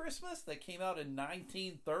Insects Christmas that came out in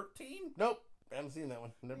 1913. Nope. I haven't seen that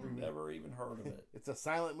one. Never even heard of it. It's a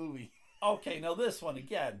silent movie. Okay, now this one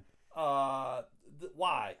again.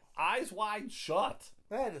 Why? Eyes Wide Shut.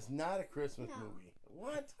 That is not a Christmas No. movie.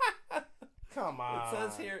 What? Come on. It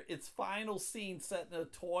says here its final scene set in a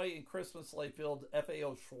toy and Christmas sleigh filled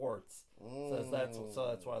FAO Schwartz. Says that's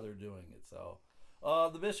why they're doing it. So,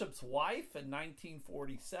 The Bishop's Wife in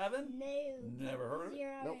 1947. No. Never heard of it.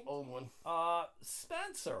 0 out Nope, of old 10. one.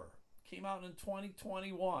 Spencer Came out in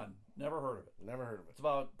 2021. Never heard of it. Never heard of it. It's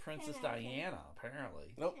about Princess 10 out of 10. Diana,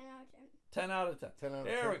 apparently. Nope. 10 out of 10. 10 out of 10. 10 out of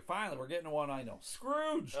There 10. we finally we're getting to one I know.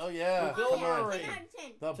 Scrooge. Oh yeah. With Bill Oh, yeah, Murray. 10 out of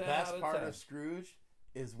 10. The 10 best out of part 10. of Scrooge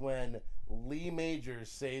is when Lee Majors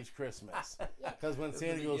saves Christmas. Because when At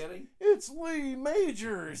Santa the goes, beginning. it's Lee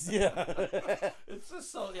Majors. Yeah. It's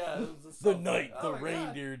just so, yeah. It was just The so night funny. the Oh my God.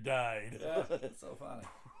 reindeer died. Yeah, it's so funny.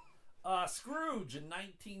 Scrooge in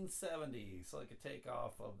 1970, so like a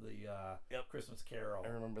takeoff of the Christmas Carol. I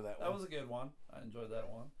remember that one. That was a good one. I enjoyed that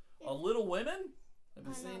one. Little Women. Have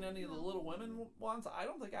you seen any of the Little Women ones? I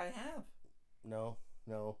don't think I have. No.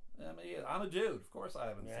 I mean, I'm a dude. Of course, I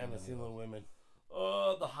haven't. I haven't seen any of Little Women.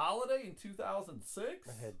 those. The Holiday in 2006.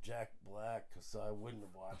 I had Jack Black, so I wouldn't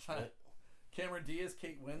have watched it. Cameron Diaz,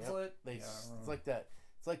 Kate Winslet. They Yeah, it's like that.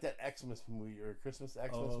 It's like that Xmas movie or Christmas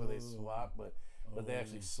Xmas where they swap, but they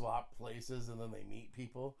actually swap places and then they meet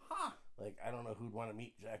people. Huh. Like, I don't know who'd want to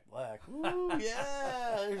meet Jack Black. Ooh,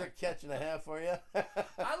 yeah, there's a catch and a half for you.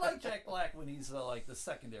 I like Jack Black when he's like the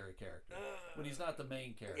secondary character, when he's not the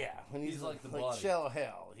main character. Yeah, when he's like the like buddy. Shallow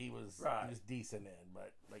Hal, he was Right. decent in,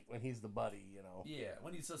 but like when he's the buddy, you know. Yeah,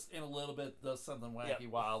 when he's just in a little bit, does something wacky,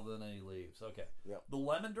 Yep. wild, and then he leaves. Okay. Yep. The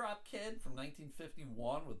Lemon Drop Kid from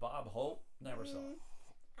 1951 with Bob Hope. Never saw it.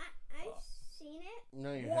 I've seen it.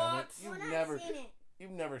 No, you What? haven't. Well, I've seen it.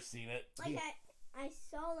 You've never seen it. Like I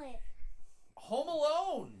saw it. Home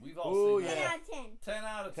Alone. We've all Ooh, seen 10 that. out of 10. 10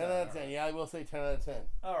 out of 10. 10 out of all 10. right. Yeah, I will say 10 out of 10.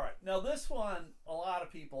 All right. Now, this one, a lot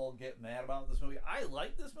of people get mad about this movie. I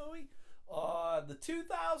like this movie. The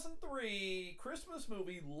 2003 Christmas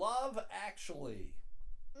movie, Love Actually.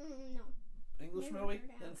 No. English Never movie? heard of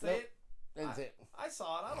it. Didn't say Nope. it? That's it. I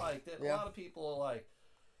saw it. I liked it. Yeah. A lot of people like.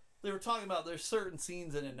 They were talking about there's certain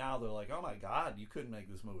scenes in it now. They're like, oh my god, you couldn't make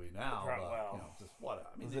this movie now. Right, But, well, you know, just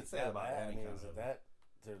what I mean, Is they it say that about bad? any I mean, kind is of. it that?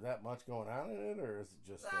 Is there that much going on in it, or is it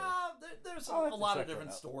just? There's I'll have a to lot of check that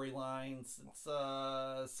different out. storylines.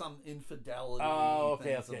 It's some infidelity, Oh,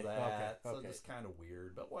 okay, things okay, of that. okay, So okay. just kind of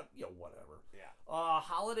weird, but whatever. Yeah.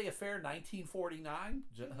 Holiday Affair 1949.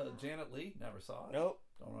 Janet Leigh, never saw it. Nope.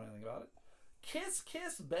 Don't know anything about it. Kiss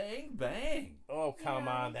Kiss Bang Bang. Oh come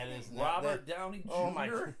Yeah, on, that is not Robert that, Downey Jr. Oh my!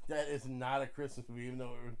 That is not a Christmas movie, even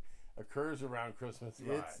though it occurs around Christmas.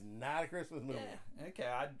 Right. It's not a Christmas movie. Yeah. Okay.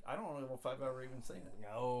 I don't know if I've ever even seen it.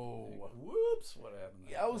 No. Whoops! What happened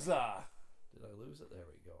there? Yowza. Did I lose it? There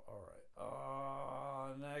we go. All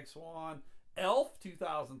right. Next one. Elf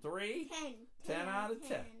 2003. 10 out of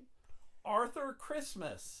 10. Arthur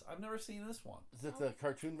Christmas. I've never seen this one. Is it the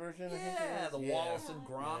cartoon version? I think it Yeah, is? the Yeah. Wallace and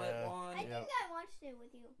Gromit Yeah. one. I think Yeah. I watched it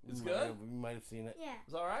with you. It's We good? might have- We might have seen it. Yeah.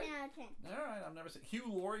 It's all right. 10 out of 10. All right, I've never seen. Hugh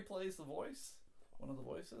Laurie plays the voice, one of the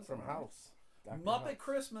voices From All right. House. Dr. Muppet House.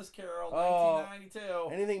 Christmas Carol, Oh, 1992.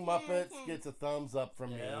 Anything Yeah, Muppets 10. gets a thumbs up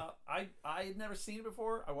from me. Yeah, I had never seen it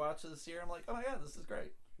before. I watched it this year. I'm like, oh my god, this is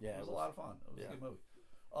great. Yeah, It was a lot of fun. It was yeah. a good movie.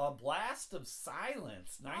 Blast of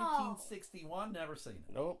Silence, 1961. Never seen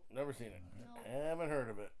it. Nope, never seen it. No. Haven't heard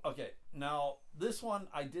of it. Okay, now this one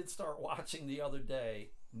I did start watching the other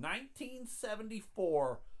day.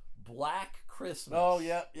 1974 Black Christmas. Oh,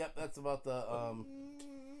 yep. That's about the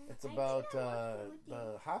It's I about think I watched it with you.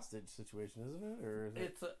 the hostage situation, isn't it? Or is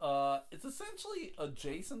it? It's essentially a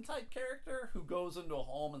Jason type character who goes into a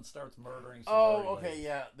home and starts murdering. Oh, sorority okay, ladies.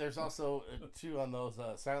 yeah. There's also two on those.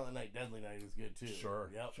 Silent Night, Deadly Night is good too.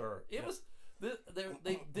 Sure, Yep. sure. It Yep. was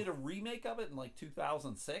they did a remake of it in like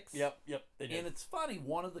 2006. Yep. They did. And it's funny,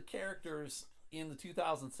 one of the characters in the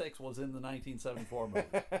 2006 was in the 1974 movie.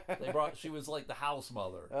 She was like the house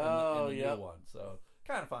mother in the yep. new one. So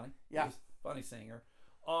kind of funny. Yeah. It was funny seeing her.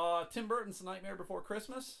 Tim Burton's Nightmare Before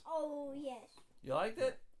Christmas. Oh, yes. You liked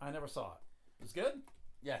it? I never saw it. It's good?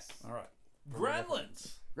 Yes. All right.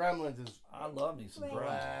 Gremlins. Gremlins is I love me some Gremlins.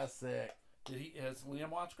 classic. Has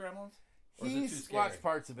Liam watched Gremlins? Or is it too He's scary? watched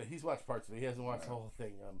parts of it. He hasn't watched the whole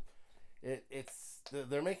thing.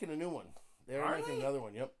 They're making a new one. They're Are making they? another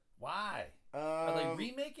one. Yep. Why? Are they Um,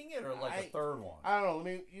 remaking it or like a third one? I don't know. Let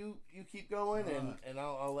me you keep going Alright. and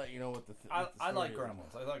I'll let you know what the. I like story is.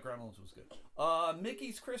 Gremlins. I thought Gremlins was good.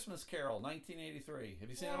 Mickey's Christmas Carol, 1983. Have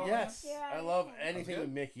you seen it? all? Yes, Yeah, I love yeah. anything good. with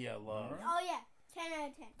Mickey. I love. Alright. Oh, yeah. 10 out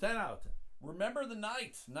of 10. 10 out of 10. Remember the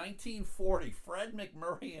Night, 1940. Fred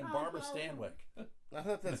McMurray and Oh, Barbara no. Stanwyck. I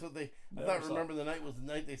thought that's what they. I Never thought saw Remember the Night was the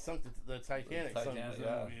night they sunk the Titanic. sunk Titanic, the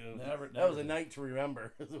yeah. movie. Never That was a did. night to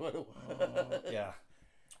remember. Is what it was. Yeah.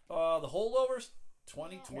 The Holdovers,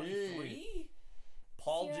 2023.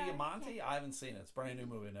 Paul Sure. Giamatti. I haven't seen it. It's a brand new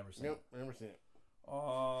movie. I've never seen Nope, never seen it.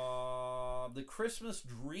 it. The Christmas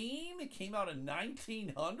Dream. It came out in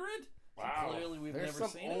 1900. So Wow. clearly we've There's never some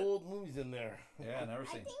seen old movies in there. it. Yeah, never I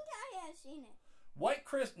seen think it. I have seen it. White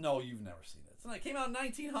Christmas. No, you've never seen it. It came out in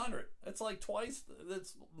 1900. It's like twice.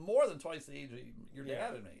 It's more than twice the age of your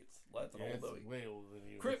dad and me. That's an old movie. Way older than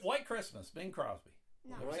you. White Christmas. Bing Crosby.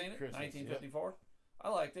 No. Never seen it? Christmas, 1954. I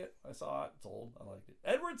liked it. I saw it. It's old. I liked it.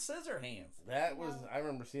 Edward Scissorhands. That was. I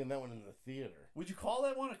remember seeing that one in the theater. Would you call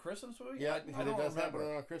that one a Christmas movie? Yeah, I don't it does remember. happen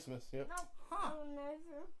around Christmas. Yep. No. Huh. I'll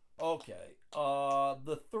never. Okay.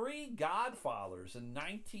 The Three Godfathers in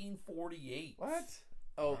 1948. What?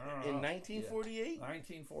 Oh, in 1948?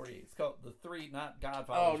 1948. It's called The Three, not Oh,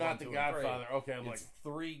 Godfathers. not the Godfather. Okay, I'm it's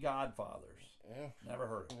Three Godfathers. yeah. Never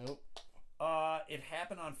heard of it. Nope. It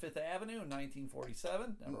happened on Fifth Avenue in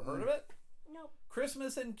 1947. Never heard of it. Nope.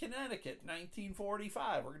 Christmas in Connecticut,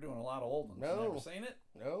 1945. We're doing a lot of old ones. No. Never seen it.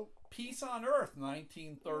 Nope. Peace on Earth,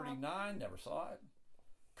 1939. Never saw it.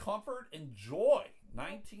 Comfort and Joy,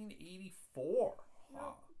 1984.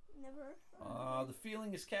 Wow. Never. The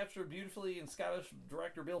feeling is captured beautifully in Scottish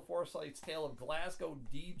director Bill Forsyth's tale of Glasgow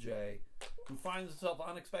DJ, who finds himself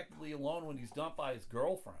unexpectedly alone when he's dumped by his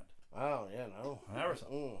girlfriend. Oh, yeah, no. I never saw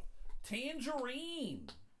it. Tangerine,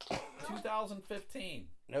 2015.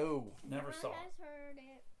 No. Never saw has it. heard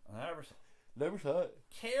it. Never saw it. Never saw it.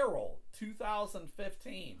 Carol,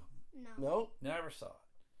 2015. No. Nope. Never saw it.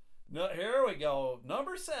 No, here we go.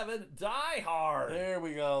 Number 7, Die Hard. There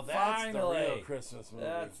we go. That's Finally. the real Christmas movie.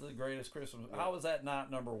 That's the greatest Christmas. How was that not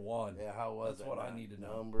number 1? Yeah, how was That's it? what I not? need to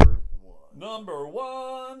know. Number 1. Number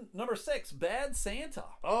 1. Number 6, Bad Santa.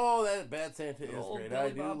 Oh, that Bad Santa is Old great. Billy I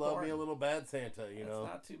do Bob love me Thornton. a little Bad Santa, you That's know.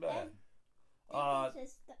 not too bad.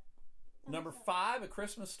 It's just Number 5, A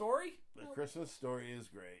Christmas Story. The Christmas Story is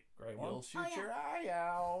great. Great one. You'll shoot Oh, yeah. your eye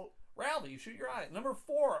out. Ralphie, you shoot your eye. Number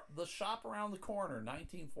 4, The Shop Around the Corner,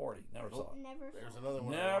 1940. Never saw it. Never. There's another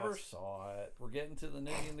one. I Never lost. saw it. We're getting to the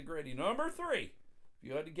nitty and the gritty. Number 3, if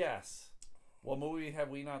you had to guess, what movie have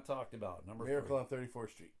we not talked about? Number Miracle 3. on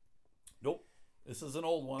 34th Street. Nope. This is an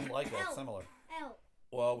old one like that, Elf. similar. Elf.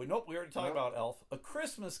 Well, we already talked Nope. about Elf. A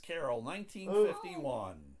Christmas Carol,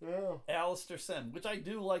 1951. Yeah. Alistair Sim, which I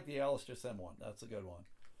do like the Alistair Sim one. That's a good one.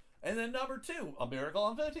 And then number 2, A Miracle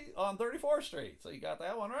on 34th Street. So you got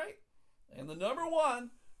that one right. And the number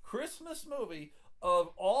 1 Christmas movie of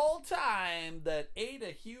all time that ate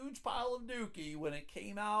a huge pile of dookie when it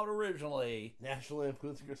came out originally. National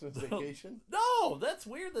Lampoon's Christmas Vacation. No, that's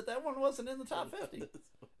weird that one wasn't in the top 50.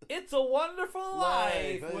 It's a Wonderful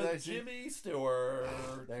Life Life. with That's- Jimmy Stewart.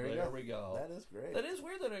 There we go. That is great. That is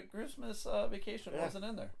weird that A Christmas Vacation Yeah. wasn't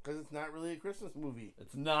in there. Because it's not really a Christmas movie.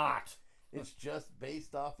 It's not. It's just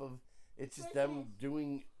based off of. It's just them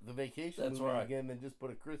doing the vacation That's movie right. again, and just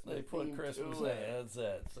put a Christmas. They put theme Christmas to in. it. That's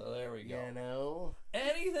it. So there we go. You know.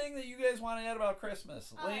 Anything that you guys want to add about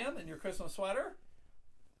Christmas? Liam, in your Christmas sweater?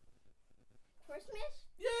 Christmas?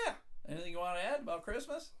 Yeah. Anything you want to add about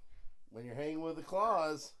Christmas? When you're hanging with the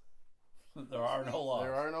claws, There are no laws.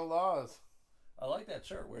 there are no laws. I like that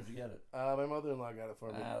shirt. Where'd you get it? My mother-in-law got it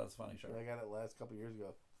for me. That's a funny shirt. I got it last couple years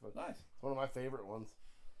ago. It's Nice. one of my favorite ones.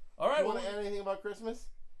 All right. You Well, want to add anything about Christmas?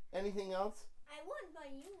 Anything else? I won by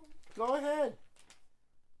you. Go ahead.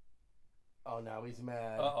 Oh, now he's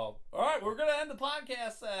mad. uh-oh. All right. We're going to end the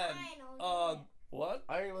podcast then. Fine, I'll do it. What?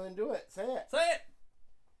 All right, well then do it. Say it. Say it.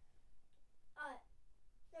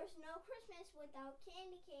 There's no Christmas without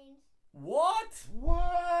candy canes. What?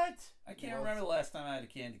 What? I can't Yes. remember the last time I had a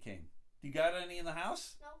candy cane. Do you got any in the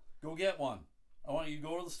house? No. Go get one. I want you to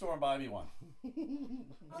go to the store and buy me one. Oh,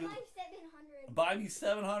 like 700. Buy me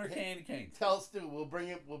 700 candy canes. Tell Stu we'll bring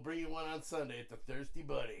you one on Sunday at the Thirsty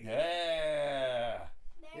Buddy. Yeah.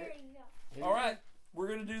 There you go. Here All you right. We're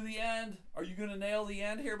going to do the end. Are you going to nail the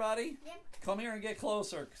end here, buddy? Yep. Come here and get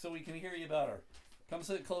closer so we can hear you better. Come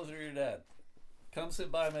sit closer to your dad. Come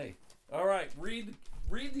sit by me. All right. Read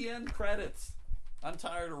the end credits. I'm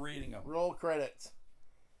tired of reading them. go. Roll credits.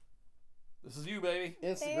 This is you, baby.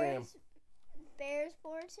 Instagram. Bears,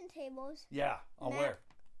 boards, and tables. Yeah. I'll Matt. wear.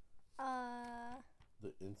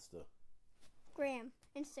 The Insta.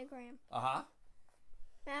 Instagram. Uh-huh.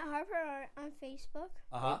 Matt Harper Art on Facebook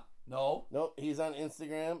Uh-huh. No. Nope, he's on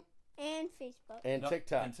Instagram and Facebook. and No,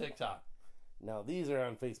 TikTok. And TikTok. Now these are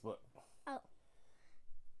on Facebook.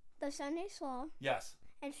 The Sunday Slaw. Yes.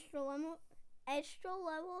 Extra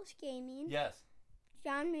Levels Gaming. Yes.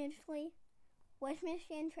 John Midgley. West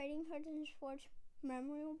Michigan Trading Cards and Sports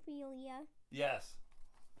Memorabilia. Yes.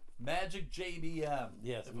 Magic JBM.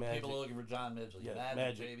 Yes, if Magic. people are looking for John Midgley. Yes, Magic,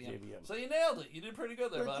 Magic JBM. JBM. So you nailed it. You did pretty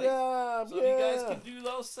good there, Good buddy. job. So yeah. if you guys can do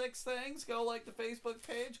those 6 things, go like the Facebook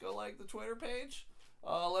page, go like the Twitter page.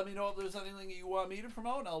 Let me know if there's anything you want me to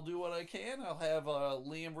promote, and I'll do what I can. I'll have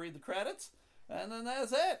Liam read the credits, and then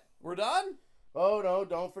that's it. We're done? Oh no!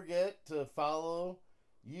 Don't forget to follow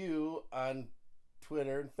you on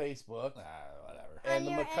Twitter and Facebook. Whatever. And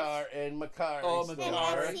the On your Macari Oh, store. And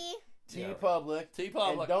Macari. Etsy. T-Public.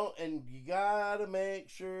 T-Public. And you gotta make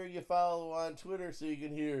sure you follow on Twitter so you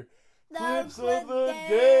can hear The clips of clip the day.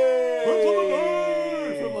 day. Clips of the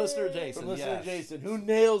day from listener Jason. From listener yes. Jason, who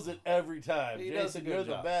nails it every time. He Jason, does a good you're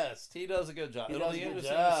job. the best. He does a good job. He It'll does be a good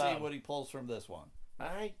interesting to see job. what he pulls from this one.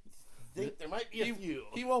 I think there might be a few.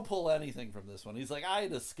 He won't pull anything from this one. He's like, I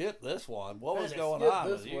had to skip this one. What I was had to going skip on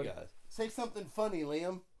this with you one. guys? Say something funny,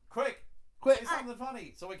 Liam. Quick. Quick. Say something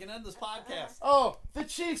funny so we can end this podcast. Oh, the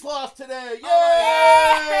Chiefs lost today. Yay!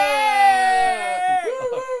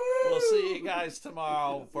 We'll see you guys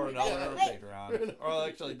tomorrow for another Wait. Patreon. Or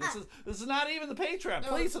actually, this is not even the Patreon. No,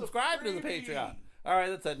 Please it's a subscribe to the freebie. Patreon. All right,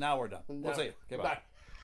 that's it. Now we're done. We'll Now- see you. Okay, bye. Bye.